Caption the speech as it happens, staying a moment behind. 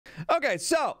Okay,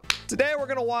 so today we're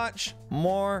gonna watch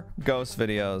more ghost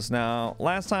videos. Now,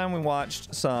 last time we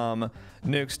watched some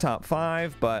Nuke's Top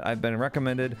 5, but I've been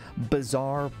recommended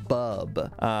Bizarre Bub,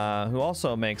 who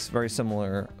also makes very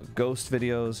similar ghost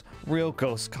videos, real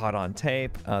ghosts caught on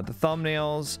tape. The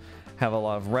thumbnails have a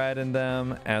lot of red in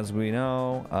them, as we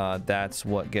know. That's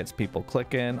what gets people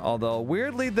clicking. Although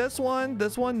weirdly, this one,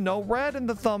 no red in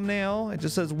the thumbnail. It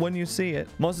just says when you see it.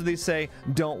 Most of these say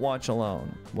don't watch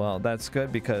alone. Well, that's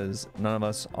good because none of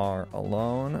us are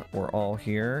alone. We're all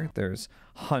here. There's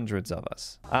hundreds of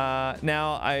us.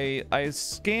 Now I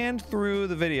scanned through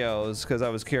the videos because I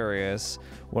was curious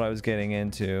what I was getting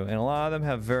into, and a lot of them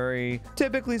have very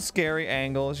typically scary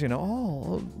angles. You know,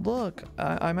 oh look,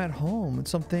 I'm at home and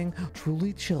something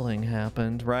truly chilling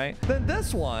happened, right? Then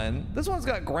this one's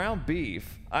got ground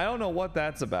beef. I don't know what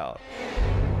that's about.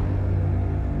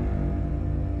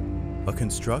 A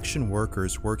construction worker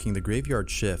is working the graveyard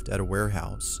shift at a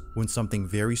warehouse when something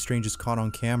very strange is caught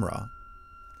on camera.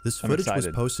 This footage was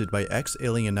posted by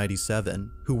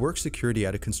XAlien97, who works security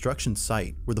at a construction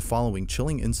site where the following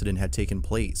chilling incident had taken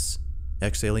place.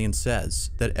 XAlien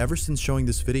says that ever since showing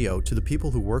this video to the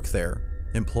people who work there,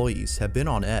 employees have been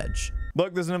on edge.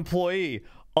 Look, there's an employee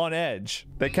on edge.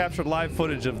 They captured live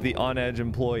footage of the on edge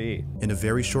employee. In a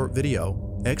very short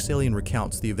video, XAlien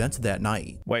recounts the events of that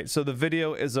night. Wait, so the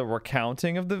video is a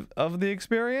recounting of the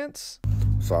experience?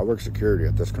 So I work security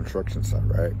at this construction site,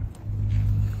 right?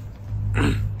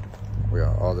 We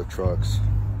got all the trucks.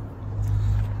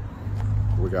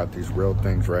 We got these real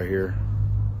things right here.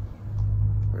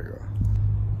 There you go.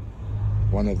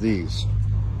 One of these.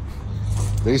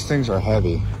 These things are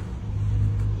heavy.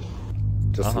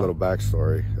 Just a little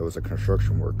backstory. It was a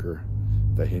construction worker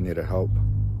that he needed help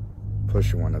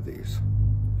pushing one of these.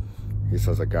 He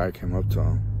says a guy came up to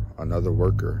him, another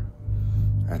worker,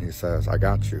 and he says, "I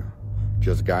got you.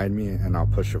 Just guide me and I'll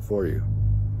push it for you."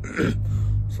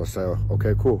 So I said,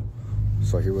 okay, cool.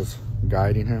 So he was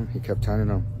guiding him. He kept telling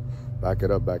him, back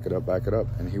it up, back it up, back it up.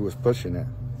 And he was pushing it.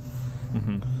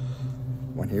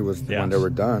 When they were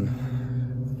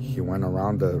done, he went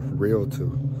around the reel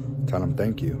to tell him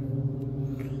thank you.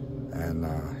 And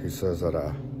he says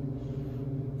that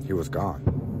he was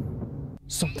gone.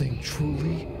 Something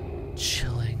truly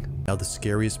chilling. Now the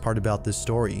scariest part about this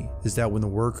story is that when the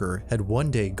worker had one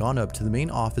day gone up to the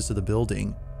main office of the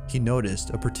building, he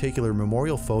noticed a particular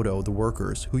memorial photo of the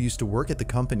workers who used to work at the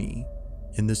company.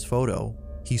 In this photo,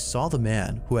 he saw the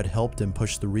man who had helped him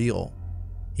push the reel.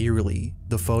 Eerily,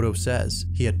 the photo says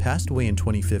he had passed away in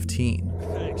 2015.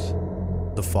 Thanks.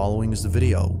 The following is the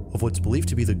video of what's believed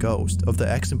to be the ghost of the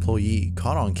ex-employee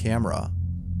caught on camera.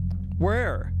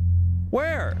 Where?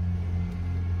 Where?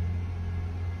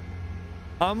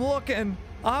 I'm looking.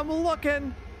 I'm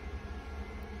looking.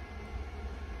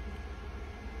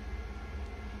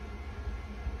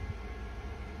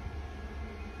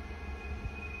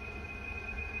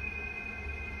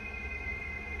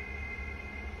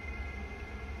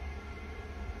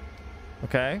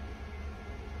 Okay.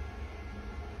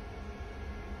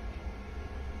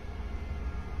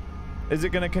 Is it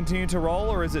going to continue to roll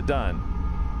or is it done?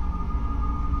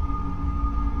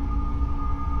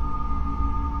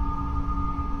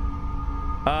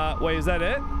 Wait, is that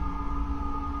it?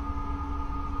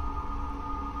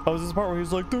 Oh, is this the part where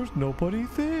he's like, there's nobody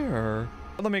there?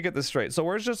 Let me get this straight. So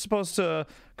we're just supposed to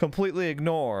completely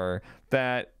ignore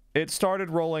that it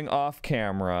started rolling off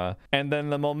camera and then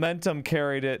the momentum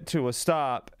carried it to a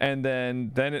stop and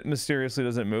then it mysteriously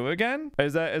doesn't move again?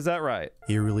 Is that right?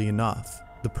 Eerily enough,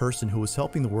 the person who was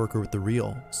helping the worker with the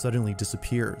reel suddenly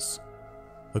disappears.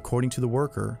 According to the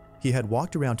worker, he had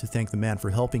walked around to thank the man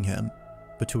for helping him,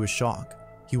 but to his shock,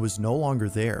 he was no longer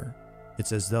there.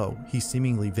 It's as though he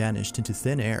seemingly vanished into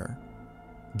thin air.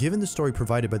 Given the story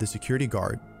provided by the security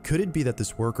guard, could it be that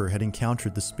this worker had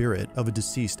encountered the spirit of a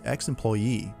deceased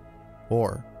ex-employee?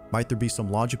 Or might there be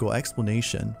some logical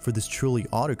explanation for this truly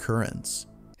odd occurrence?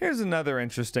 Here's another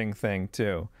interesting thing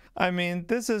too. I mean,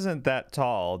 this isn't that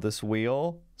tall, this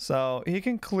wheel, so he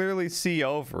can clearly see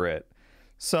over it.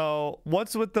 So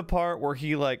what's with the part where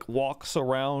he like walks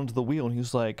around the wheel and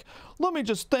he's like, let me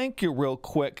just thank you real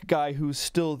quick, guy who's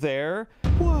still there.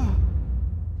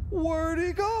 Where'd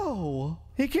he go?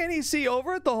 Can't he see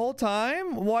over it the whole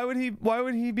time? Why would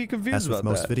he be confused about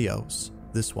that? As with most videos,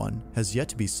 this one has yet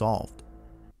to be solved.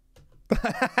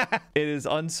 It is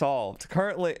unsolved.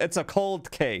 Currently, it's a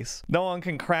cold case. No one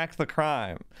can crack the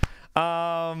crime.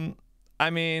 I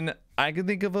mean, I can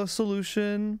think of a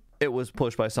solution. It was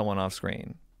pushed by someone off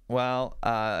screen. Well,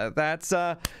 that's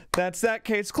that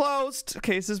case closed.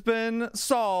 Case has been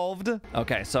solved.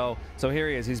 Okay, so here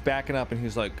he is. He's backing up and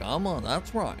he's like, come on,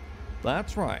 that's right.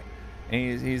 That's right.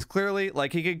 And he's clearly,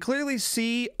 like, he could clearly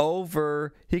see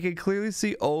over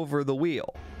the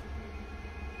wheel.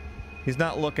 He's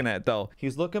not looking at it, though.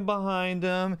 He's looking behind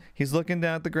him. He's looking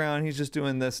down at the ground. He's just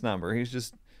doing this number. He's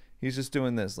just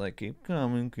doing this, like, keep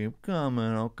coming,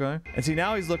 okay? And see,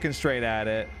 now he's looking straight at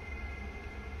it.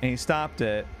 And he stopped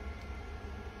it.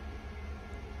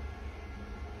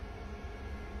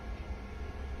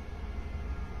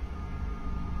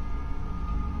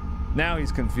 Now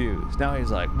he's confused. Now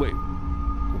he's like, wait,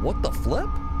 what the flip?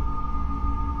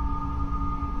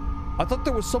 I thought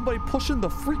there was somebody pushing the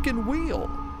freaking wheel.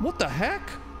 What the heck?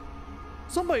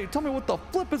 Somebody tell me what the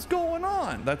flip is going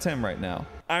on. That's him right now.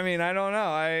 I mean, I don't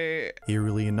know.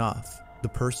 Eerily enough, the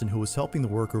person who was helping the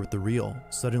worker with the reel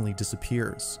suddenly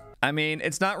disappears. I mean,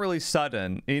 it's not really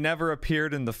sudden. He never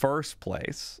appeared in the first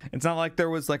place. It's not like there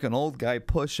was like an old guy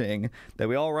pushing that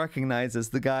we all recognize as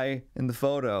the guy in the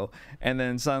photo, and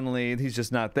then suddenly he's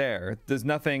just not there. There's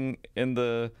nothing in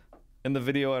the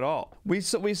video at all. We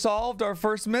solved our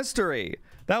first mystery.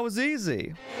 That was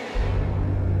easy.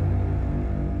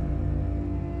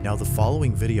 Now, the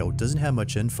following video doesn't have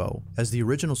much info, as the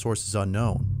original source is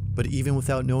unknown, but even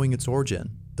without knowing its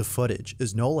origin, the footage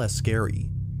is no less scary.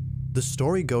 The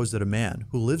story goes that a man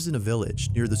who lives in a village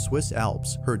near the Swiss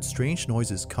Alps heard strange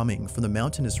noises coming from the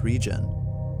mountainous region.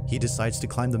 He decides to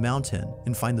climb the mountain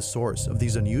and find the source of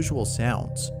these unusual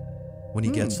sounds. When he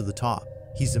gets to the top,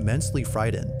 he's immensely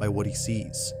frightened by what he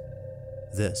sees.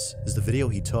 This is the video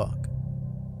he took.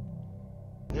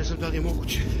 And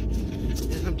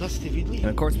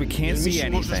of course, we can't see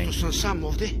anything.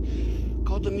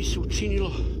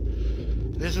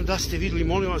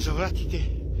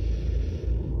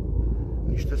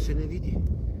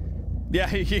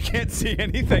 Yeah, you can't see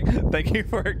anything. Thank you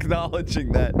for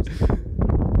acknowledging that.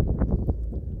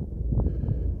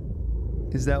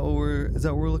 Is that what we're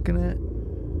looking at?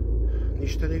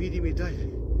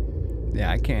 Yeah,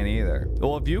 I can't either.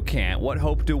 Well, if you can't, what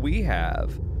hope do we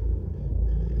have?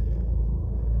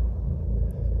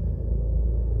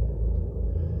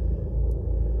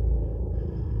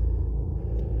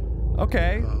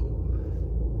 Okay.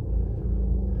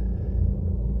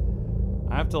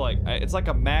 I have to like, it's like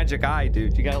a magic eye,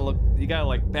 dude. You gotta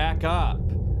like back up.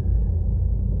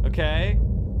 Okay?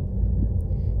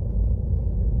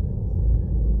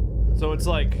 So it's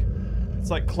like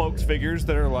cloaked figures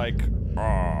that are like,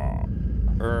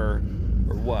 or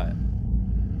what?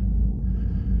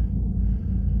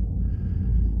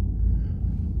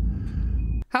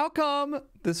 How come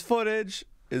this footage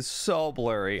is so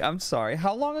blurry? I'm sorry.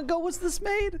 How long ago was this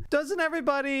made? Doesn't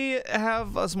everybody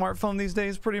have a smartphone these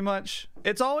days pretty much?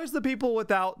 It's always the people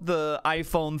without the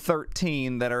iPhone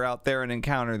 13 that are out there and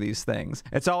encounter these things.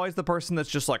 It's always the person that's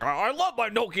just like, I love my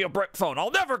Nokia brick phone.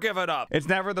 I'll never give it up. It's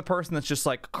never the person that's just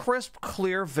like crisp,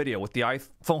 clear video with the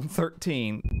iPhone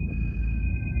 13.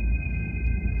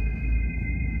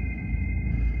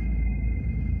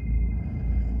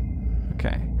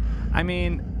 Okay. I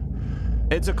mean,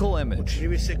 it's a cool image.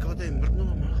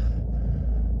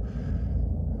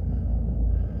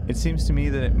 It seems to me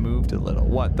that it moved a little.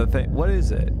 What the thing? What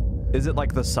is it? Is it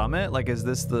like the summit? Like, is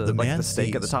this the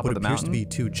stake at the top of the mountain? What appears to be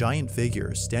two giant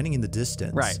figures standing in the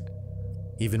distance. Right.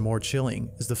 Even more chilling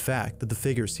is the fact that the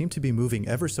figures seem to be moving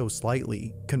ever so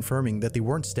slightly, confirming that they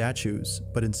weren't statues,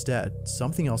 but instead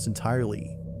something else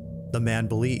entirely. The man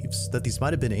believes that these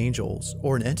might have been angels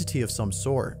or an entity of some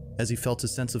sort, as he felt a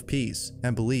sense of peace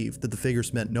and believed that the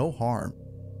figures meant no harm.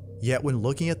 Yet when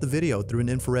looking at the video through an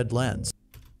infrared lens,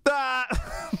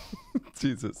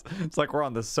 Jesus, it's like we're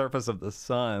on the surface of the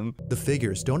sun. The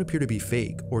figures don't appear to be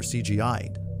fake or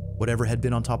CGI'd. Whatever had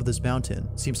been on top of this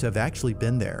mountain seems to have actually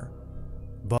been there.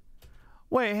 But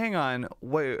wait, hang on.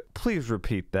 Wait, please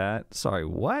repeat that. Sorry,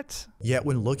 what? Yet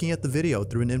when looking at the video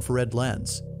through an infrared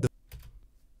lens,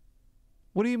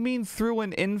 what do you mean through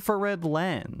an infrared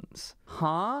lens?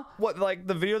 Huh? What, like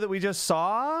the video that we just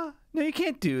saw? No, you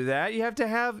can't do that. You have to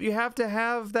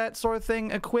have that sort of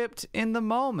thing equipped in the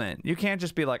moment. You can't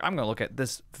just be like, I'm gonna look at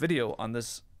this video on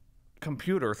this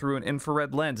computer through an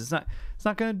infrared lens. It's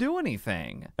not gonna do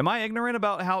anything. Am I ignorant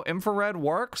about how infrared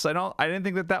works? I didn't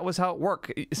think that was how it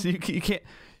worked. So you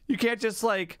can't just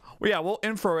like, well, yeah, we'll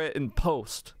infra it in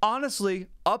post. Honestly,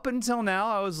 up until now,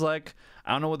 I was like,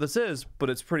 I don't know what this is, but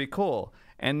it's pretty cool.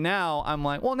 And now I'm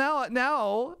like, well,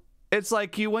 now it's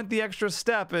like you went the extra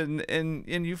step and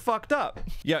you fucked up.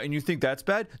 Yeah, and you think that's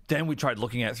bad? Then we tried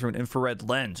looking at it through an infrared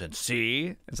lens and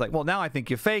see? It's like, well, now I think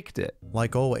you faked it.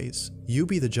 Like always, you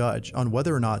be the judge on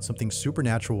whether or not something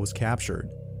supernatural was captured.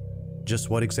 Just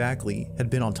what exactly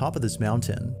had been on top of this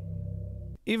mountain?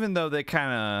 Even though they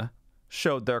kind of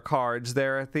showed their cards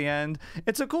there at the end.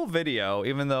 It's a cool video,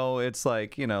 even though it's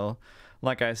like, you know,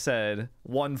 like I said,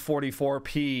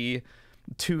 144p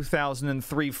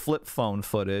 2003 flip phone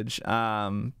footage.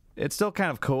 It's still kind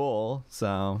of cool,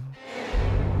 so.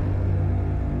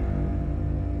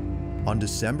 On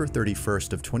December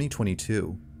 31st of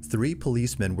 2022, 3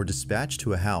 policemen were dispatched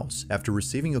to a house after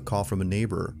receiving a call from a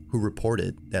neighbor who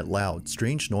reported that loud,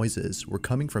 strange noises were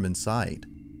coming from inside.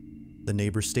 The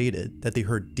neighbor stated that they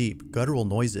heard deep, guttural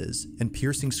noises and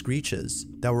piercing screeches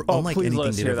that were unlike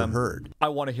anything they'd ever heard. I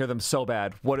want to hear them so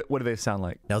bad. What do they sound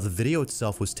like? Now, the video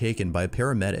itself was taken by a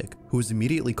paramedic who was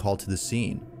immediately called to the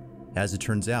scene. As it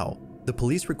turns out, the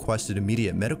police requested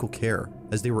immediate medical care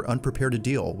as they were unprepared to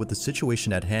deal with the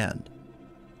situation at hand.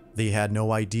 They had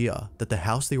no idea that the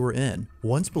house they were in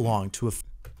once belonged to a...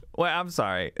 Wait, I'm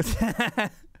sorry.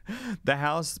 The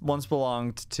house once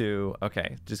belonged to...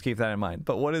 Okay, just keep that in mind.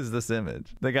 But what is this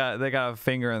image? They got a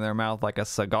finger in their mouth like a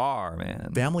cigar,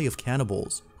 man. Family of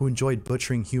cannibals who enjoyed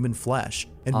butchering human flesh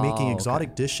and making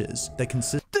exotic dishes that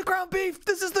consist... The ground beef!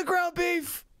 This is the ground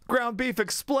beef! Ground beef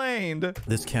explained.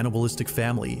 This cannibalistic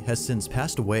family has since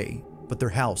passed away, but their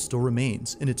house still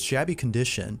remains in its shabby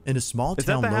condition in a small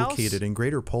town located in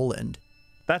Greater Poland.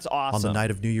 That's awesome. On the night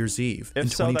of New Year's Eve in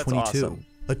 2022,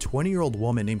 a 20-year-old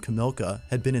woman named Kamilka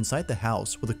had been inside the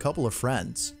house with a couple of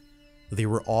friends. They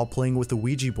were all playing with a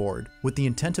Ouija board with the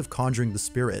intent of conjuring the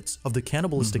spirits of the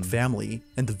cannibalistic family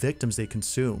and the victims they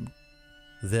consumed.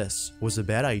 This was a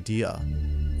bad idea,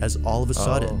 as all of a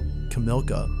sudden,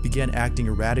 Kamilka began acting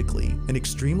erratically and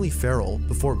extremely feral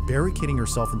before barricading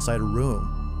herself inside a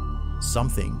room.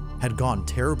 Something had gone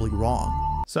terribly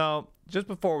wrong. So, just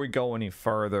before we go any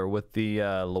further with the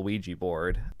Luigi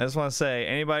board, I just want to say,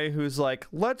 anybody who's like,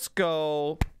 let's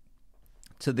go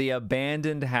to the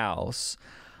abandoned house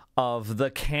of the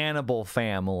cannibal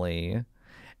family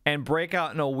and break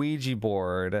out an Ouija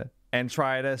board and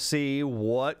try to see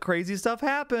what crazy stuff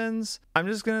happens. I'm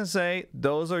just gonna say,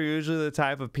 those are usually the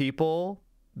type of people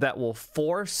that will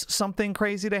force something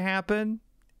crazy to happen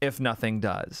if nothing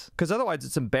does. Because otherwise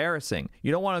it's embarrassing.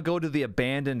 You don't want to go to the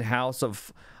abandoned house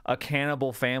of a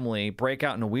cannibal family, break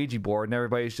out an Ouija board, and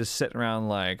everybody's just sitting around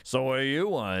like, so what do you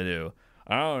want to do?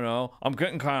 I don't know. I'm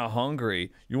getting kind of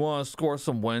hungry. You want to score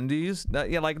some Wendy's?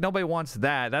 Yeah, like nobody wants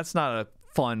that. That's not a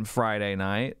fun Friday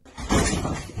night.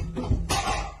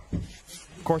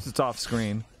 Of course it's off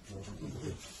screen.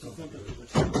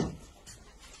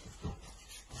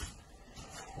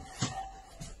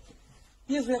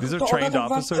 These are trained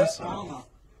officers.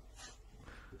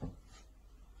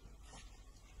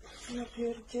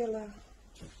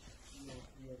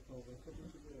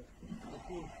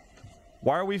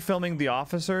 Why are we filming the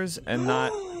officers and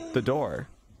not the door?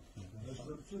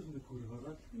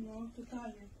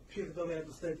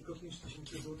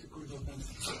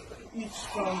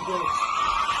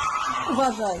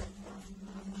 Uważaj.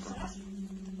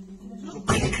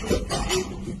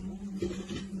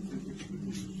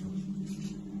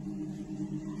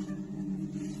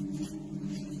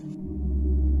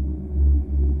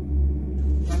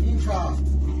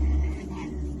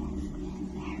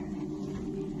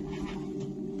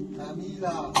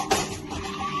 Kamila.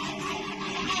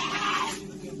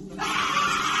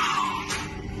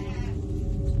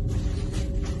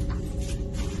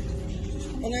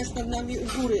 Ona jest nad nami u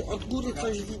góry, od góry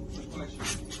coś widzi.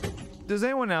 Does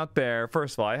anyone out there,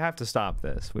 first of all, I have to stop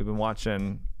this. We've been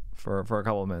watching for a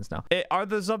couple of minutes now. Are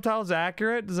the subtitles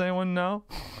accurate? Does anyone know?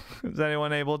 Is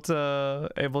anyone able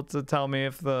to tell me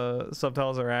if the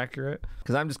subtitles are accurate?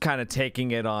 Because I'm just kind of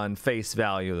taking it on face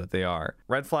value that they are.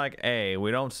 Red flag A, we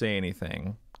don't see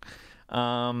anything.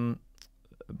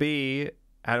 B,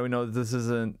 how do we know that this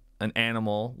isn't an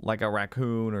animal like a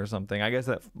raccoon or something? I guess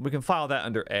that we can file that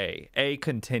under A. A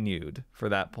continued for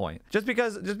that point. Just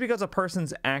because a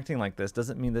person's acting like this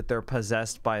doesn't mean that they're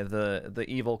possessed by the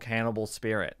evil cannibal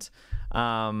spirit.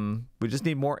 We just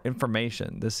need more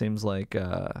information. This seems like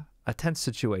a tense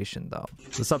situation, though.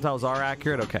 The subtitles are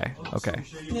accurate? Okay. Okay.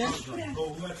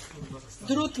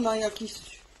 Drut ma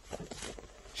jakiś.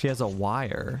 She has a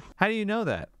wire. How do you know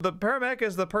that? The paramedic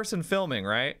is the person filming,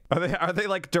 right? Are they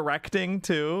like directing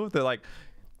too? They're like,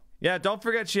 yeah, don't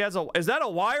forget she has a... Is that a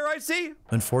wire I see?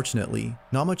 Unfortunately,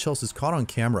 not much else is caught on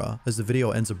camera as the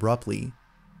video ends abruptly.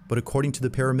 But according to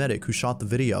the paramedic who shot the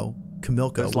video,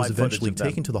 Kamilka was eventually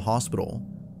taken to the hospital.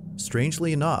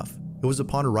 Strangely enough, it was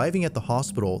upon arriving at the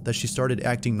hospital that she started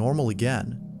acting normal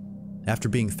again. After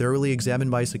being thoroughly examined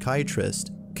by a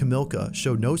psychiatrist, Kamilka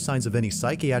showed no signs of any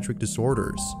psychiatric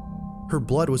disorders. Her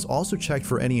blood was also checked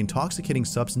for any intoxicating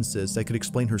substances that could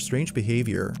explain her strange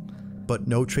behavior, but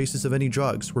no traces of any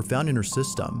drugs were found in her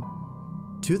system.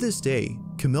 To this day,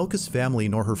 Kamilka's family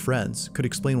nor her friends could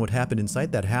explain what happened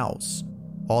inside that house.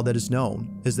 All that is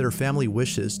known is that her family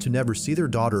wishes to never see their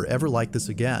daughter ever like this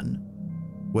again.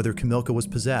 Whether Kamilka was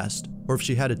possessed or if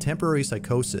she had a temporary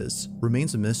psychosis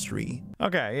remains a mystery.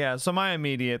 Okay, yeah, so my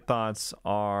immediate thoughts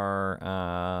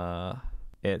are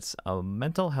it's a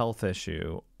mental health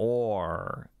issue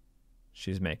or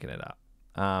she's making it up.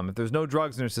 If there's no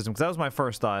drugs in her system, because that was my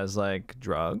first thought, is like,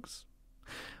 drugs?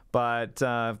 But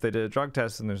if they did a drug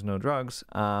test and there's no drugs,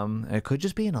 it could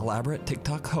just be an elaborate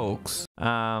TikTok hoax.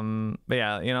 But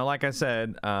yeah, you know, like I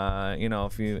said, you know,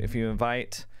 if you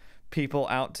invite people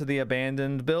out to the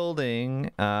abandoned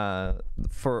building where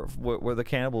the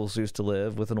cannibals used to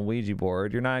live with an Ouija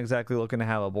board, you're not exactly looking to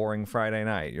have a boring Friday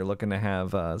night. You're looking to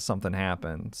have something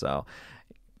happen. So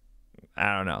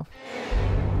I don't know.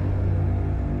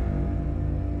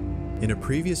 In a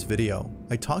previous video,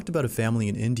 I talked about a family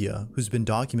in India who's been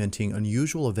documenting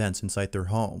unusual events inside their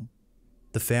home.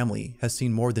 The family has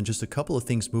seen more than just a couple of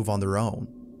things move on their own,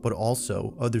 but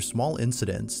also other small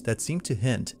incidents that seem to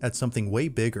hint at something way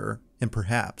bigger and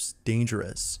perhaps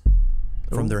dangerous.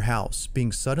 From their house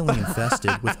being suddenly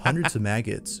infested with hundreds of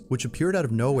maggots, which appeared out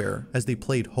of nowhere as they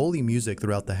played holy music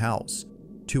throughout the house,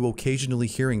 to occasionally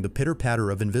hearing the pitter-patter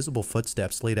of invisible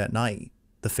footsteps late at night,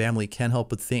 the family can't help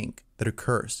but think that a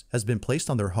curse has been placed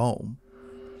on their home.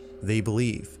 They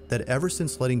believe that ever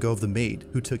since letting go of the maid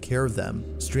who took care of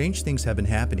them, strange things have been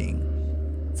happening.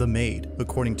 The maid,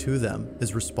 according to them,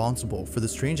 is responsible for the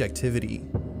strange activity.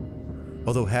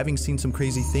 Although having seen some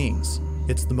crazy things,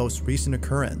 it's the most recent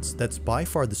occurrence that's by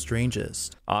far the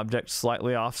strangest. Object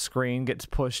slightly off screen gets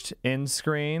pushed in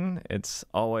screen. It's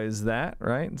always that,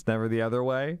 right? It's never the other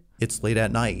way. It's late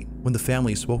at night when the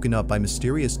family is woken up by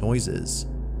mysterious noises.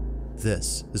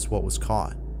 This is what was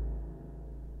caught.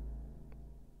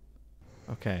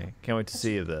 Okay, can't wait to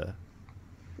see the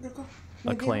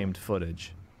acclaimed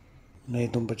footage. नहीं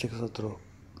तुम बच्चे के साथ रहो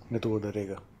नहीं तो वो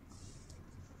डरेगा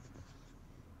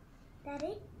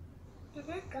Daddy?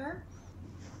 Dada go?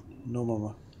 No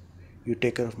mama, you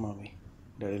take care of mommy.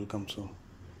 Daddy will come soon.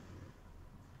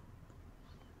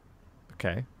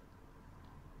 Okay.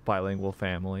 Bilingual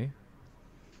family.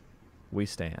 We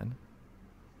stand.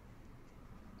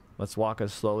 Let's walk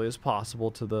as slowly as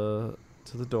possible to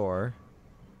the door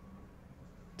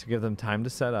to give them time to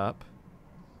set up.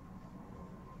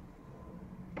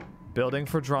 Building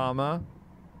for drama.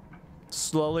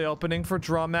 Slowly opening for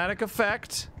dramatic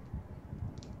effect.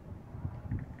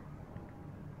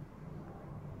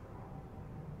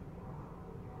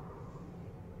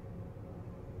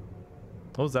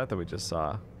 What was that we just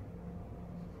saw?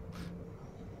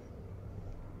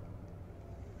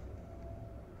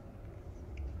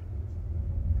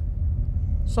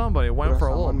 Somebody went for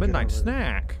a little midnight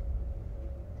snack.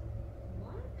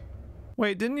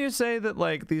 Wait, didn't you say that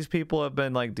like these people have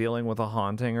been like dealing with a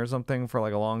haunting or something for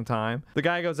like a long time? The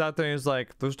guy goes out there and he's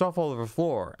like, there's stuff all over the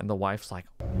floor. And the wife's like,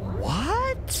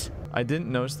 what? I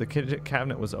didn't notice the kitchen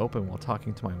cabinet was open while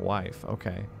talking to my wife.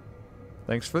 Okay.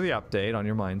 Thanks for the update on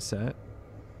your mindset.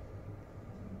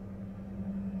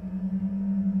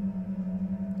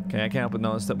 Okay, I can't help but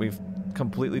notice that we've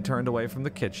completely turned away from the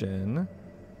kitchen.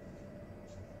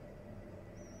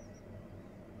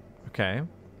 Okay.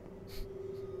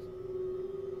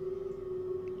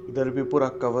 इधर भी पूरा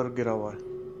cover गिरा हुआ है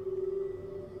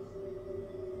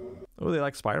Oh, they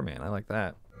like Spider-Man. I like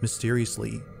that.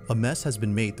 Mysteriously, a mess has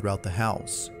been made throughout the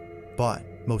house. But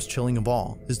most chilling of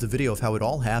all is the video of how it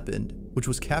all happened, which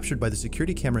was captured by the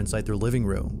security camera inside their living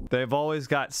room. They've always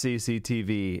got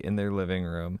CCTV in their living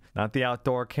room. Not the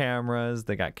outdoor cameras.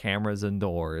 They got cameras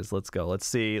indoors. Let's go. Let's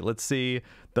see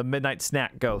the midnight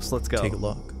snack ghost. Let's go. Take a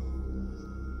look.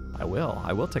 I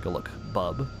will take a look,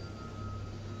 bub.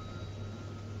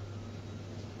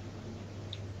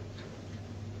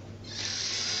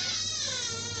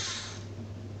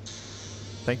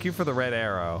 Thank you for the red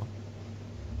arrow.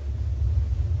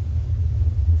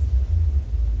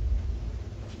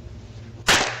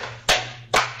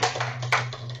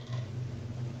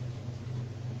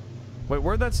 Wait,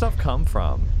 where'd that stuff come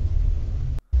from?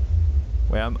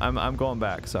 Wait, I'm going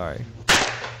back, sorry.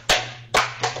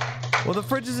 Well, the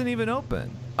fridge isn't even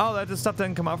open. Oh, that just stuff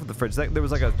didn't come out from the fridge. There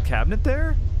was like a cabinet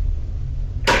there?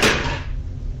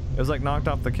 It was like knocked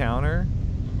off the counter.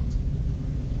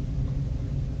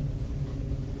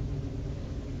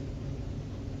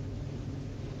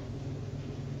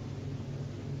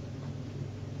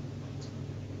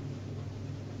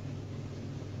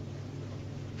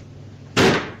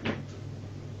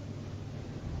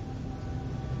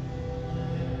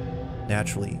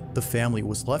 Naturally, the family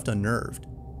was left unnerved,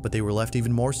 but they were left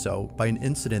even more so by an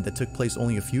incident that took place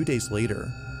only a few days later.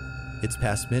 It's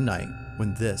past midnight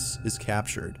when this is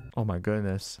captured. Oh my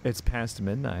goodness. It's past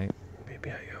midnight. Baby,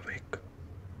 are you awake?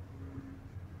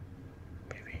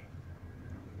 Baby.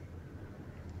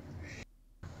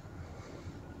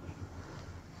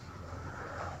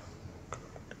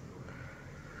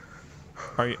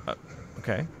 Are you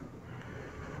okay?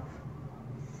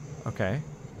 Okay.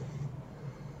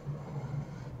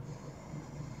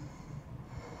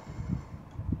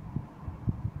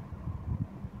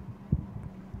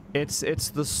 It's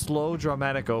the slow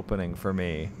dramatic opening for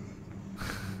me.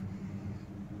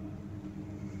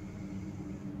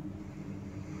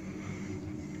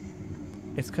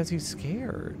 It's because he's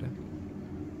scared.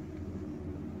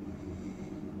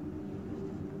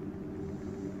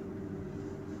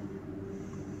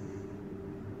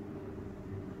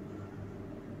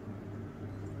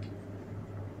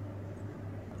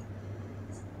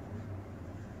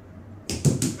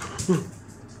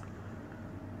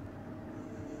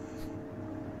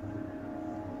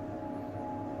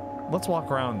 Let's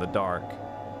walk around in the dark.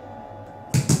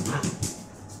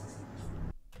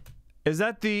 Is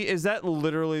that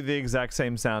literally the exact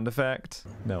same sound effect?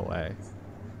 No way.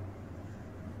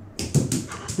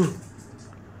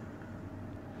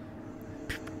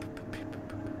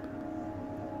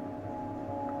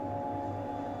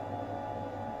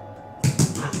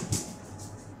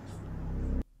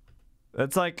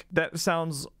 That's like, that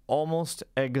sounds almost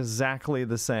exactly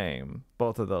the same,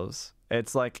 both of those.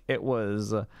 It's like it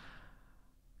was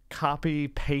copy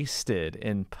pasted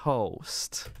in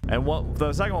post. And what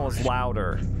the second one was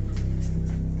louder,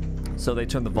 so they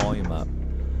turned the volume up.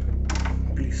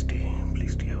 Please stay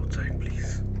outside,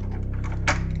 please.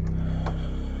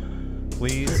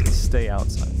 Please stay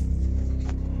outside.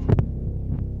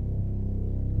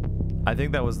 I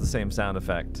think that was the same sound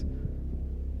effect.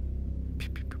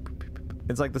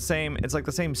 It's like the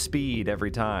same speed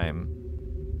every time,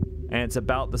 and it's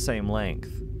about the same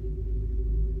length.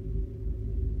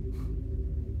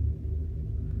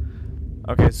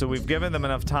 Okay, so we've given them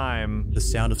enough time. The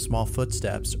sound of small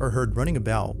footsteps are heard running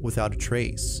about without a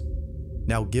trace.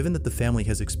 Now, given that the family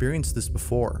has experienced this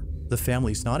before, the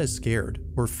family's not as scared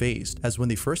or phased as when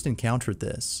they first encountered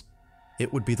this.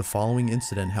 It would be the following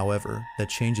incident, however, that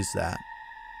changes that.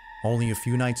 Only a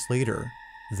few nights later,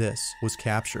 this was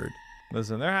captured.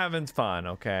 Listen, they're having fun,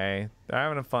 okay? They're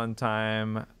having a fun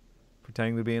time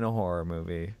pretending to be in a horror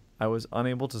movie. I was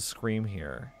unable to scream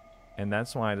here, and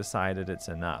that's why I decided it's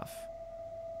enough.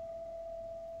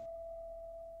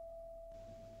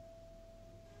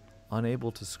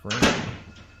 Unable to scream.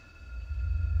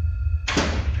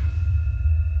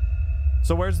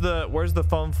 So where's the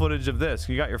phone footage of this?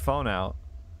 You got your phone out.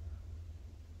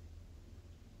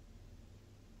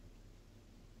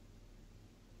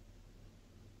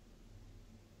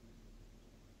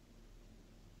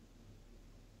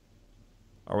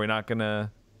 Are we not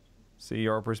gonna see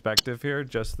your perspective here?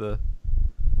 Just the...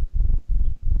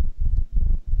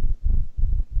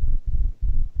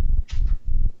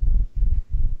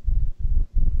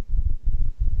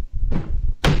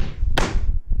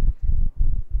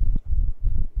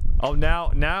 Oh,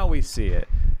 now we see it.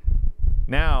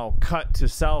 Now, cut to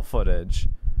cell footage.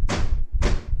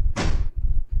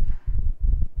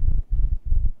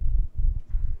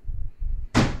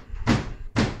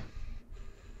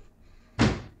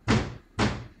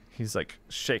 He's like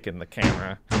shaking the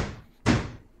camera,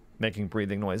 making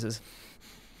breathing noises.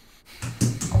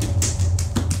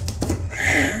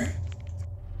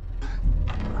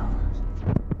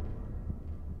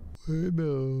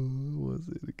 No, what was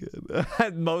it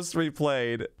again? Most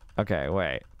replayed. Okay,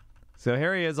 wait. So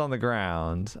here he is on the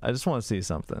ground. I just want to see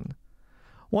something.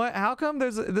 What? How come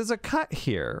there's a cut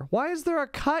here? Why is there a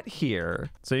cut here?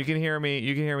 So you can hear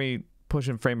me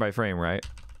pushing frame by frame, right?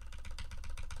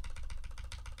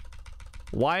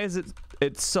 Why is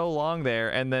it's so long there,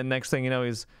 and then next thing you know,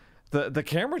 he's the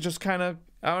camera just kind of,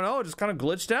 I don't know, just kind of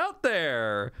glitched out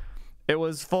there. It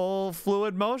was full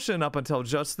fluid motion up until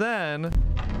just then.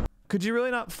 Could you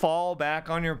really not fall back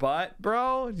on your butt,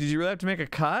 bro? Did you really have to make a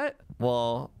cut?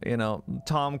 Well, you know,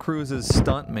 Tom Cruise's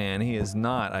stuntman, he is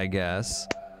not, I guess.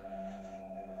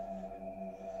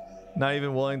 Not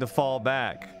even willing to fall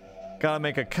back. Gotta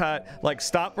make a cut, like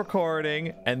stop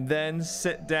recording and then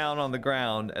sit down on the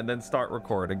ground and then start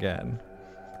record again.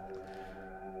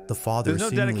 The father is no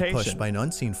seemingly dedication. pushed by an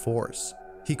unseen force.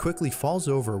 He quickly falls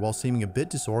over while seeming a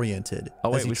bit disoriented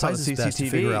as he tries his best to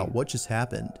figure out what just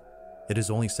happened. It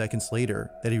is only seconds later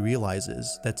that he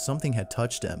realizes that something had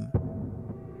touched him.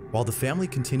 While the family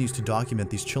continues to document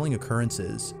these chilling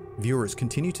occurrences, viewers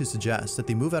continue to suggest that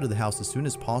they move out of the house as soon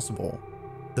as possible.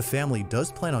 The family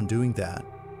does plan on doing that,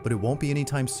 but it won't be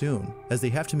anytime soon, as they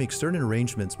have to make certain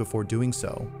arrangements before doing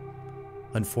so.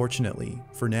 Unfortunately,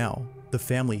 for now, the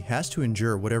family has to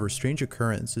endure whatever strange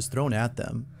occurrence is thrown at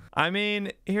them. I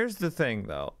mean, here's the thing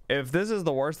though. If this is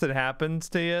the worst that happens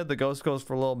to you, the ghost goes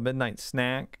for a little midnight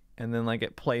snack, and then like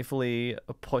it playfully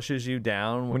pushes you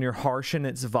down when you're harsh in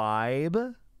its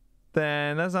vibe,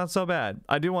 then that's not so bad.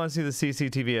 I do want to see the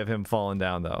CCTV of him falling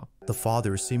down though. The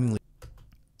father is seemingly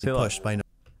pushed by no.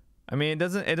 I mean,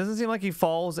 it doesn't seem like he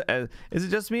falls as, is it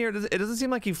just me, or it doesn't seem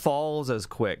like he falls as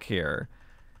quick here.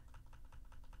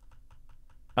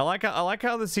 I like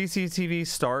how the CCTV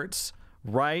starts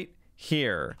right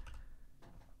here,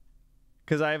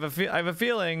 because I have a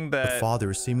feeling that The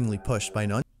father is seemingly pushed by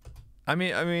an. I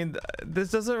mean,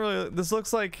 this doesn't really. This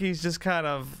looks like he's just kind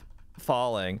of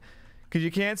falling, because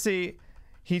you can't see.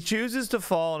 He chooses to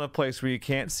fall in a place where you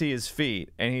can't see his feet,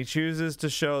 and he chooses to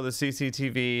show the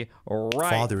CCTV right.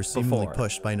 Father is seemingly before.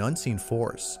 pushed by an unseen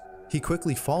force. He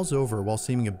quickly falls over while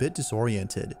seeming a bit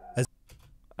disoriented. As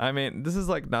I mean, this is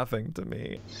like nothing to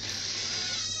me.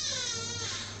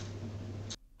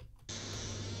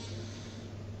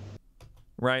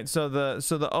 Right, so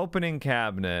the opening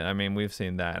cabinet, I mean, we've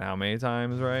seen that how many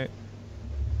times, right?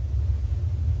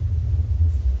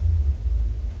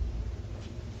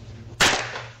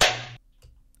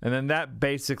 And then that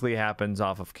basically happens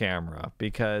off of camera,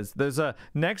 because there's a,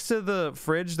 next to the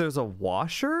fridge there's a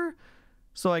washer,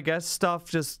 so I guess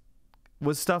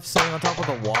was stuff sitting on top of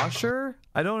the washer?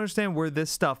 I don't understand where this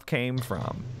stuff came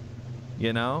from,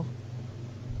 you know?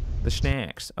 The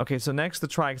snacks. Okay, so next the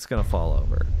trike's gonna fall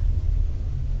over.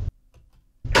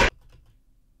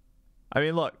 I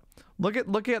mean,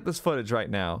 look at this footage right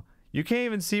now. You can't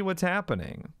even see what's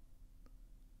happening.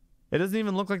 It doesn't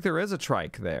even look like there is a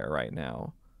trike there right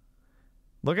now.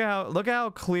 Look at how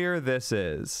clear this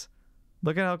is.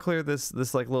 Look at how clear this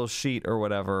like little sheet or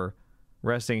whatever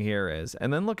resting here is.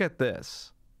 And then look at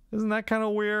this. Isn't that kind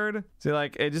of weird? See,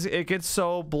 like it gets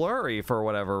so blurry for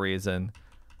whatever reason.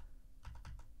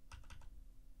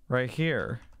 Right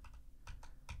here.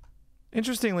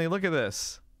 Interestingly, look at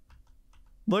this.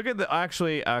 Look at the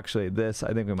actually this,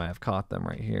 I think we might have caught them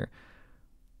right here.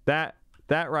 That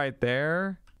right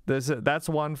there. That's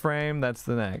one frame, that's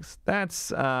the next.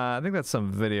 That's I think that's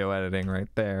some video editing right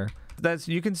there.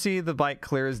 You can see the bike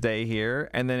clear as day here,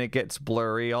 and then it gets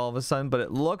blurry all of a sudden, but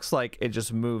it looks like it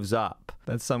just moves up.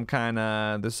 That's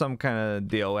there's some kind of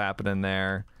deal happening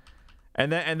there.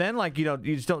 And then like you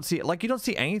just don't see it, like you don't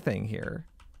see anything here.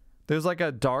 There's like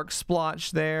a dark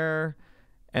splotch there,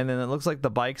 and then it looks like the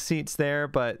bike seat's there,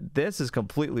 but this is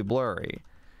completely blurry.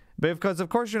 Because of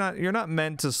course you're not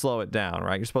meant to slow it down,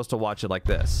 right? You're supposed to watch it like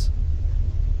this.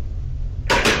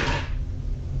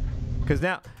 Because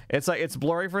now it's like it's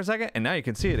blurry for a second, and now you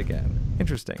can see it again.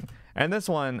 Interesting. And this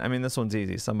one, I mean, this one's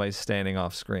easy. Somebody's standing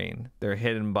off screen. They're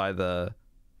hidden by the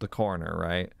corner,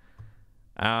 right?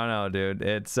 I don't know, dude.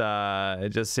 It's it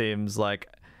just seems like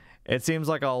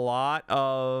a lot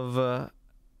of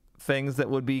things that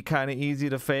would be kind of easy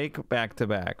to fake back to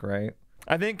back, right?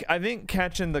 I think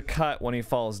catching the cut when he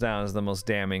falls down is the most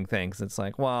damning thing, 'cause it's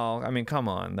like, well, I mean, come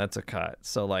on, that's a cut.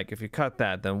 So like, if you cut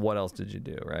that, then what else did you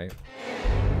do, right?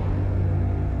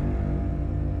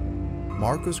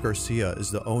 Marcos Garcia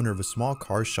is the owner of a small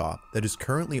car shop that is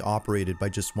currently operated by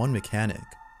just one mechanic.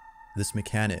 This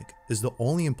mechanic is the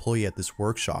only employee at this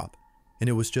workshop, and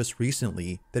it was just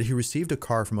recently that he received a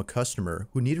car from a customer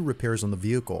who needed repairs on the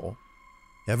vehicle.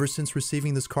 Ever since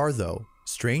receiving this car though,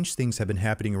 strange things have been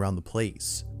happening around the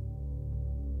place.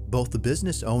 Both the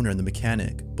business owner and the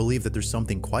mechanic believe that there's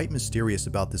something quite mysterious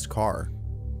about this car.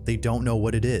 They don't know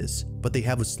what it is, but they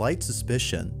have a slight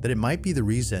suspicion that it might be the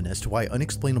reason as to why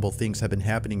unexplainable things have been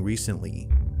happening recently.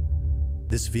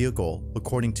 This vehicle,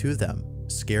 according to them,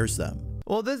 scares them.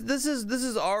 Well,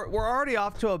 we're already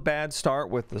off to a bad start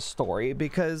with the story,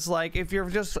 because like if you're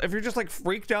just like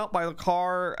freaked out by the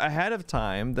car ahead of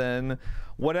time, then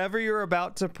whatever you're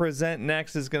about to present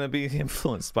next is going to be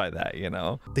influenced by that, you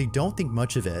know? They don't think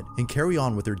much of it and carry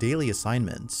on with their daily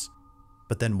assignments.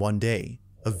 But then one day,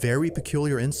 a very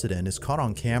peculiar incident is caught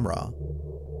on camera.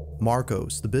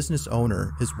 Marcos, the business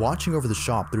owner, is watching over the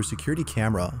shop through a security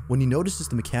camera when he notices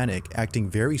the mechanic acting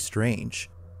very strange.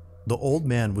 The old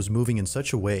man was moving in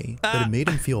such a way that it made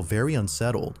him feel very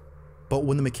unsettled. But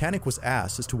when the mechanic was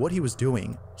asked as to what he was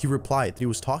doing, he replied that he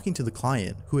was talking to the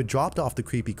client who had dropped off the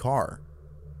creepy car.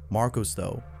 Marcos,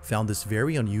 though, found this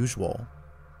very unusual.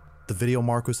 The video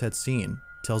Marcos had seen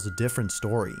tells a different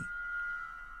story.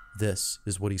 This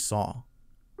is what he saw.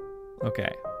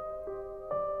 Okay.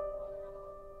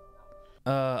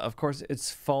 Of course,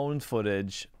 it's phone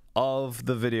footage of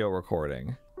the video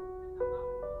recording.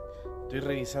 Estoy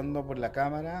revisando por la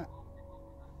cámara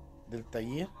del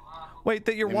taller. Wait,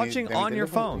 that you're watching on your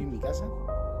phone? En mi casa.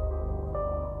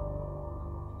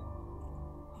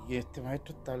 Y este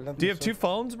maestro está hablando. Do you have two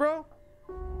phones, bro?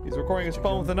 He's recording his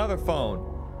phone with another phone.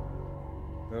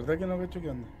 La verdad que no cacho qué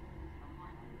onda.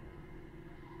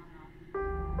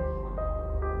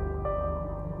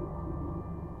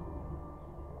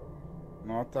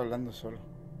 No, está hablando solo.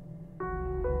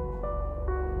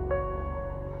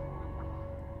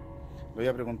 Le voy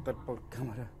a preguntar por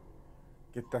cámara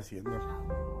qué está haciendo.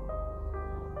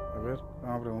 A ver,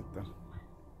 vamos a preguntar.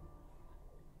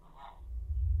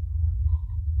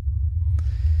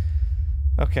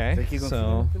 Okay,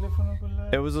 so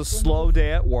it was a slow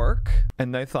day at work,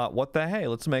 and they thought, what the hey,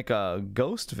 let's make a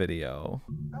ghost video.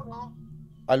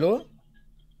 ¿Aló?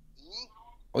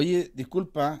 Oye,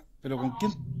 disculpa, pero ¿con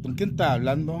quién estás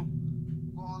hablando?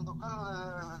 Con don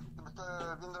Carlos, me está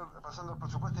pasando el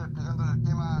presupuesto y explicándole el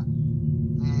tema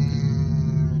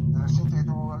del accidente que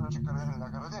tuvo anoche en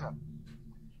la carretera.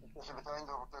 Entonces me está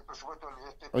viendo el presupuesto, le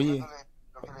estoy explicándole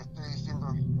lo que le estoy diciendo.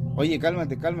 Oye,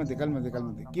 cálmate.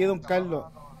 ¿Qué, don Carlos?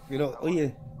 Pero,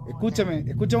 oye, escúchame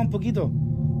un poquito.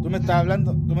 ¿Tú me estás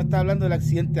hablando del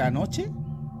accidente de anoche?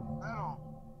 Claro.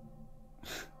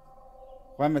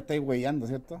 Juan, me estáis huellando,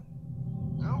 ¿cierto?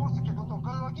 No, pues estoy con don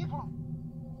Carlos aquí, pues.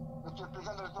 Le estoy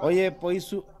explicándole todo. Oye, ¿podéis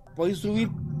subir?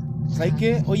 ¿Sabes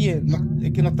qué? Oye,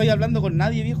 es que no estáis hablando con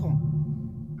nadie, viejo.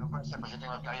 No puede ser, pues yo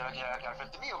tengo el caballero aquí al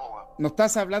frente mío, pues. No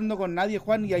estás hablando con nadie,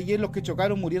 Juan, y ayer los que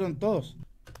chocaron murieron todos.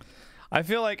 I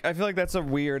feel like that's a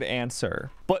weird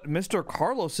answer. But Mr.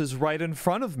 Carlos is right in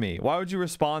front of me. Why would you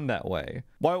respond that way?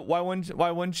 Why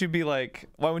wouldn't you be like,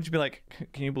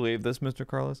 can you believe this, Mr.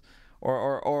 Carlos?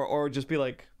 Or just be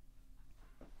like,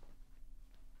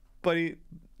 but he,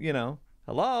 you know,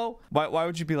 hello? Why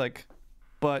would you be like,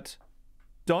 but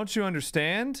don't you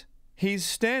understand? He's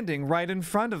standing right in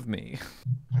front of me.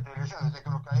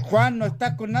 Juan, no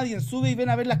estás con nadie. Sube y ven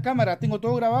a ver las cámaras. Tengo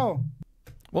todo grabado.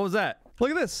 What was that?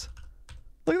 Look at this.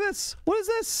 Look at this. What is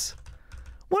this?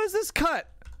 What is this cut?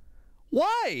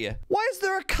 Why? Why is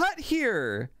there a cut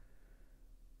here?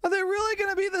 Are they really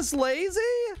gonna be this lazy?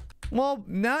 Well,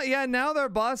 now they're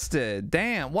busted.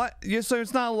 Damn. What? So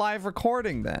it's not a live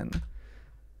recording then.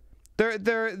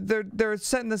 They're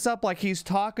setting this up like he's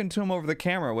talking to him over the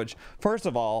camera, which, first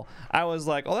of all, I was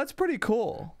like, oh, that's pretty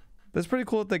cool. That's pretty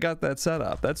cool that they got that set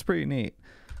up. That's pretty neat.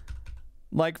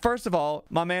 Like, first of all,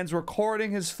 my man's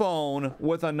recording his phone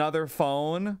with another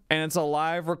phone, and it's a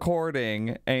live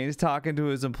recording, and he's talking to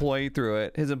his employee through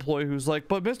it. His employee who's like,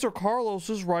 but Mr. Carlos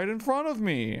is right in front of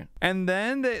me. And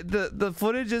then the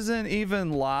footage isn't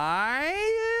even live?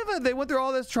 They went through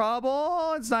all this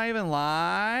trouble? It's not even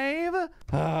live?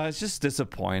 It's just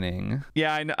disappointing.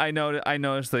 Yeah, I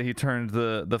noticed that he turned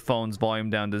the phone's volume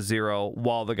down to 0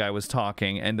 while the guy was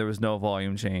talking, and there was no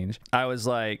volume change. I was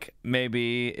like,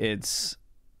 maybe it's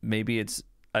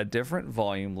a different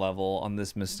volume level on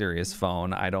this mysterious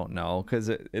phone. I don't know, because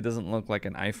it doesn't look like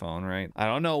an iPhone, right? I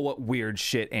don't know what weird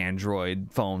shit Android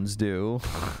phones do.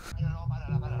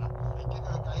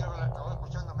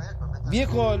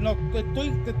 Viejo, no,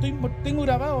 tengo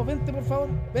grabado. Vente, por favor,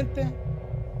 vente.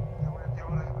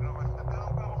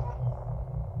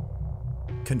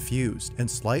 Confused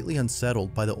and slightly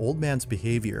unsettled by the old man's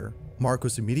behavior,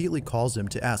 Marcos immediately calls him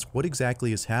to ask what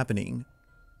exactly is happening.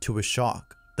 To his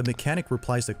shock, the mechanic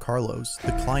replies that Carlos,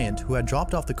 the client who had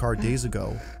dropped off the car days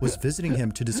ago, was visiting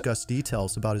him to discuss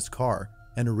details about his car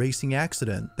and a racing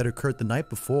accident that occurred the night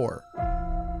before.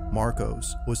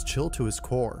 Marcos was chilled to his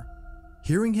core.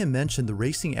 Hearing him mention the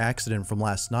racing accident from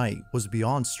last night was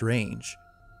beyond strange.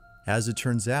 As it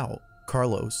turns out,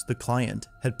 Carlos, the client,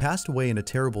 had passed away in a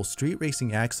terrible street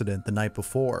racing accident the night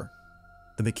before.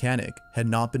 The mechanic had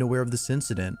not been aware of this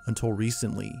incident until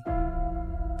recently.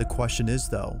 The question is,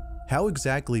 though, how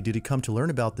exactly did he come to learn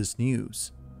about this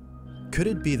news? Could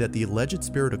it be that the alleged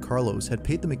spirit of Carlos had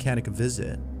paid the mechanic a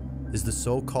visit? Is the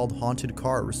so-called haunted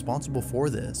car responsible for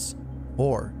this?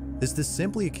 Or is this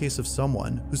simply a case of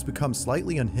someone who's become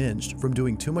slightly unhinged from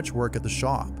doing too much work at the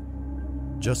shop?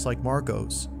 Just like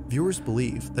Marcos, viewers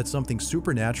believe that something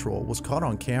supernatural was caught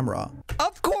on camera.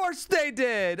 Of course they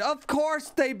did! Of course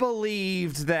they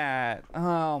believed that!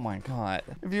 Oh my god.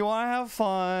 If you want to have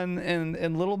fun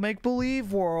in little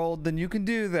make-believe world, then you can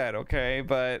do that, okay?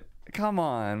 But come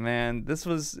on, man.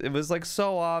 It was like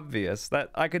so obvious that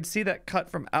I could see that cut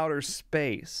from outer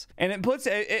space. And it puts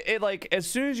it like, as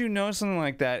soon as you know something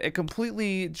like that, it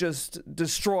completely just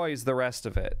destroys the rest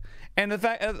of it. And the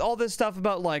fact, all this stuff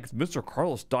about like Mr.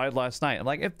 Carlos died last night,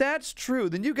 like, if that's true,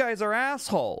 then you guys are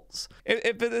assholes.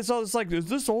 If it's all this like, does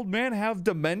this old man have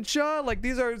dementia? Like,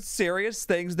 these are serious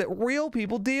things that real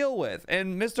people deal with.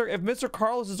 And if Mr.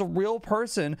 Carlos is a real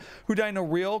person who died in a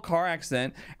real car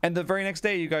accident, and the very next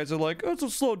day you guys are like, oh, it's a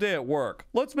slow day at work,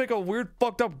 let's make a weird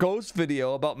fucked up ghost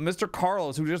video about Mr.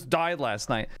 Carlos who just died last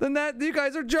night, then you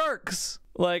guys are jerks.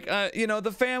 Like, you know,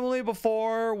 the family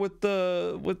before with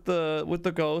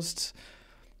the ghost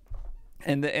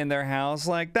in their house,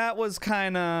 like, that was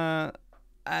kind of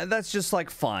that's just like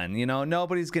fun, you know.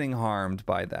 Nobody's getting harmed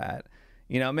by that.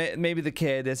 You know, maybe the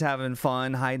kid is having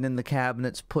fun hiding in the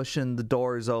cabinets, pushing the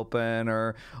doors open,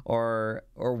 or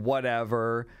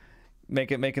whatever,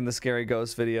 making the scary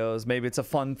ghost videos. Maybe it's a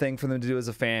fun thing for them to do as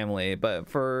a family. But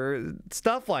for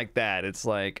stuff like that, it's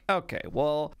like, okay,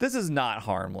 well, this is not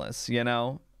harmless, you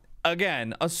know?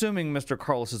 Again, assuming Mr.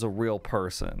 Carlos is a real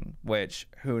person, which,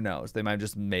 who knows? They might have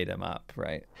just made him up,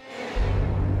 right?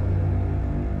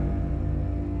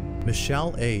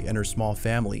 Michelle A. and her small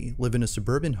family live in a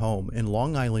suburban home in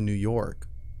Long Island, New York.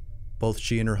 Both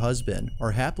she and her husband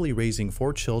are happily raising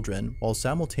 4 children while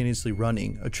simultaneously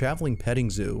running a traveling petting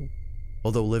zoo.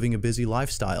 Although living a busy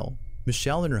lifestyle,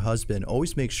 Michelle and her husband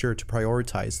always make sure to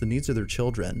prioritize the needs of their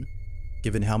children.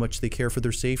 Given how much they care for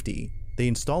their safety, they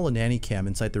install a nanny cam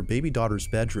inside their baby daughter's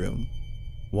bedroom.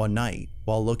 One night,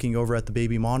 while looking over at the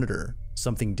baby monitor,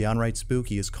 something downright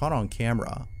spooky is caught on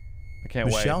camera. I can't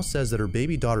wait. Michelle says that her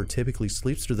baby daughter typically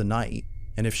sleeps through the night,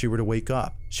 and if she were to wake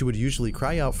up, she would usually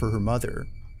cry out for her mother.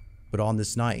 But on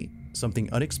this night,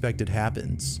 something unexpected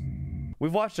happens.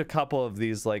 We've watched a couple of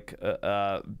these like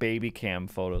baby cam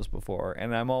photos before,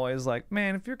 and I'm always like,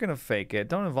 man, if you're gonna fake it,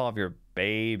 don't involve your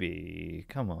baby.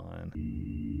 Come on.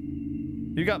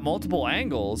 You got multiple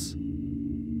angles.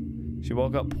 She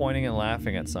woke up pointing and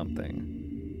laughing at something.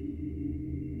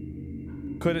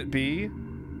 Could it be?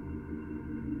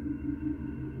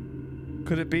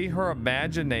 Could it be her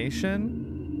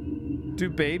imagination? Do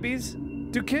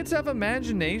kids have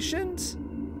imaginations?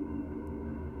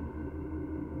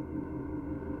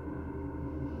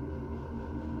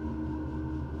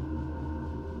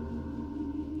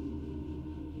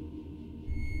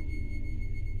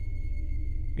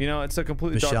 You know, it's a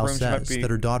completely dark room. Michelle says that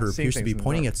her daughter appears to be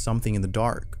pointing at something in the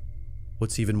dark.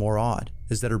 What's even more odd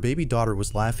is that her baby daughter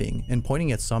was laughing and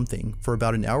pointing at something for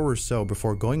about an hour or so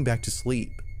before going back to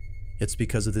sleep. It's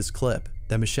because of this clip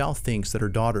that Michelle thinks that her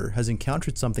daughter has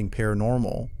encountered something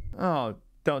paranormal. Oh,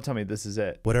 don't tell me this is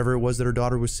it. Whatever it was that her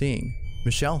daughter was seeing,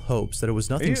 Michelle hopes that it was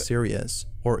nothing serious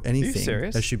or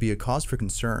anything that should be a cause for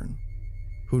concern.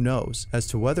 Who knows as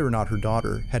to whether or not her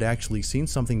daughter had actually seen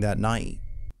something that night.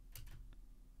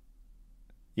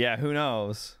 Yeah, who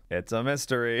knows? It's a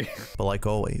mystery. But like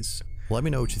always, let me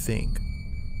know what you think.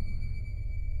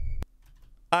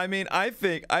 I mean, I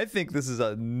think this is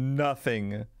a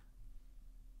nothing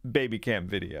baby cam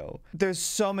video. There's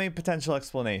so many potential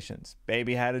explanations.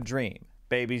 Baby had a dream.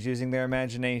 Baby's using their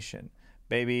imagination.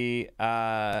 Baby,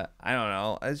 I don't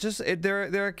know. It's just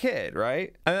they're a kid,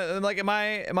 right? Like, am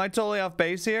I totally off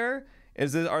base here?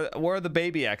 Where are the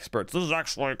baby experts? This is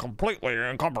actually completely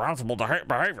incomprehensible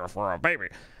behavior for a baby.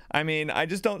 I mean, I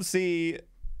just don't see,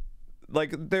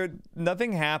 like,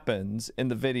 nothing happens in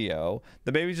the video.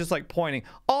 The baby's just like pointing.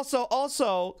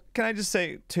 Also, can I just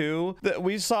say too that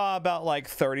we saw about like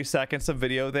 30 seconds of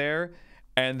video there,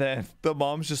 and then the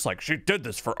mom's just like, she did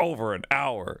this for over an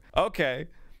hour. Okay,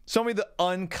 show me the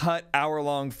uncut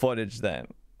hour-long footage then.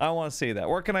 I want to see that.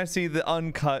 Where can I see the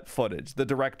uncut footage, the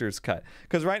director's cut?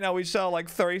 Because right now we show like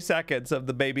 30 seconds of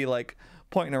the baby like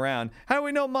pointing around. How do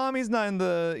we know mommy's not in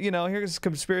the, you know, here's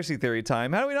conspiracy theory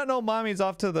time. How do we not know mommy's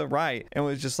off to the right and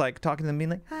was just like talking to them, being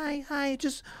like, hi, I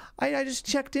just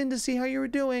checked in to see how you were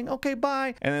doing. Okay,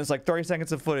 bye. And then it's like 30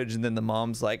 seconds of footage, and then the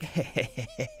mom's like,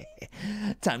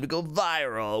 time to go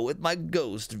viral with my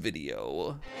ghost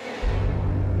video.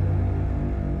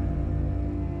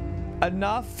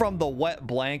 Enough from the wet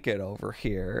blanket over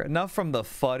here. Enough from the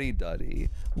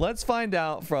fuddy-duddy. Let's find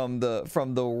out from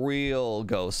the real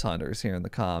ghost hunters here in the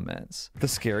comments. The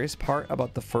scariest part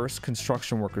about the first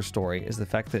construction worker story is the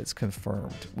fact that it's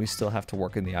confirmed. We still have to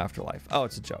work in the afterlife. Oh,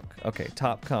 it's a joke. Okay,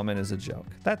 top comment is a joke.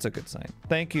 That's a good sign.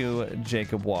 Thank you,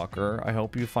 Jacob Walker. I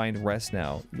hope you find rest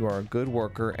now. You are a good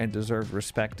worker and deserve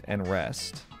respect and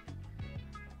rest.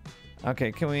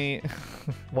 Okay, can we...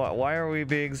 Why are we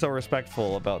being so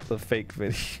respectful about the fake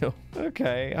video?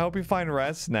 Okay, I hope you find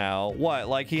rest now. What,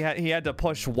 like he had to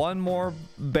push one more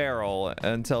barrel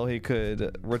until he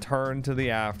could return to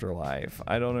the afterlife?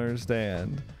 I don't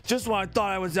understand. Just when I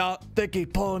thought I was out, think he's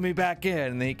pulling me back in,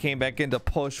 and then he came back in to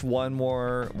push one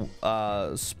more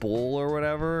spool or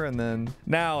whatever, and then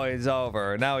now he's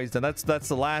over. Now he's done. That's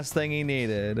the last thing he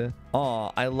needed.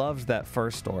 Aw, I loved that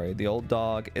first story. The old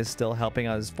dog is still helping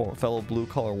out his fellow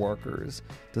blue-collar workers.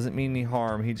 Doesn't mean any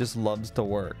harm. He just loves to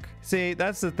work. See,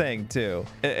 that's the thing too.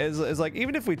 It's like,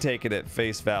 even if we take it at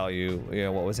face value, you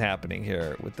know, what was happening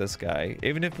here with this guy,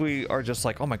 even if we are just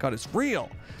like, oh my god, it's real,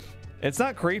 it's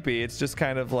not creepy. It's just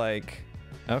kind of like,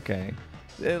 okay.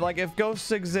 Like, if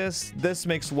ghosts exist, this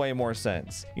makes way more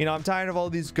sense. You know, I'm tired of all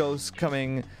these ghosts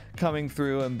coming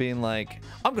through and being like,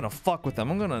 I'm gonna fuck with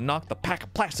them. I'm gonna knock the pack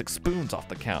of plastic spoons off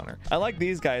the counter. I like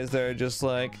these guys that are just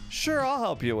like, sure, I'll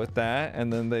help you with that,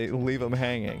 and then they leave them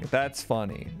hanging. That's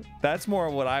funny. That's more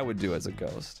of what I would do as a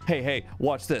ghost. Hey,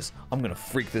 watch this. I'm gonna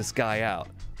freak this guy out.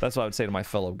 That's what I would say to my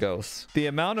fellow ghosts. The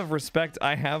amount of respect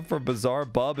I have for Bizarre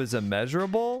Bub is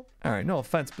immeasurable. All right, no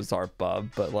offense, Bizarre Bub,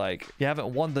 but like, you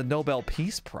haven't won the Nobel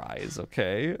Peace Prize,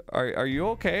 okay? Are you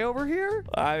okay over here?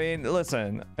 I mean,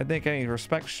 listen, I think any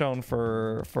respect shown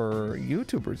for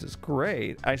YouTubers is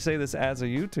great. I say this as a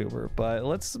YouTuber, but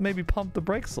let's maybe pump the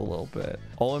brakes a little bit.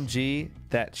 OMG,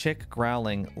 that chick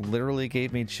growling literally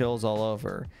gave me chills all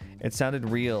over. It sounded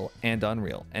real and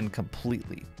unreal and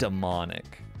completely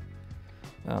demonic.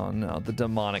 Oh no, the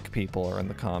demonic people are in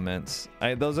the comments.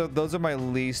 Those are my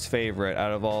least favorite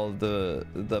out of all the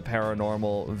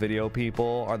paranormal video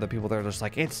people, are the people that are just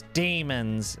like, it's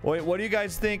demons. Wait, what do you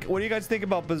guys think? What do you guys think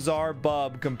about Bizarre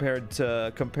Bub compared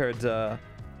to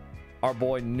our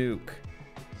boy Nuke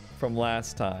from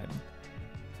last time?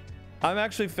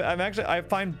 I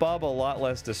find Bub a lot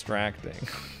less distracting.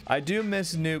 I do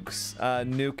miss Nuke's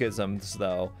Nukeisms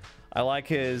though. I like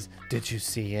his, did you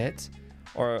see it?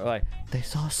 Or like, they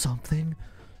saw something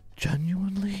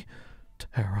genuinely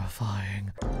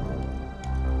terrifying.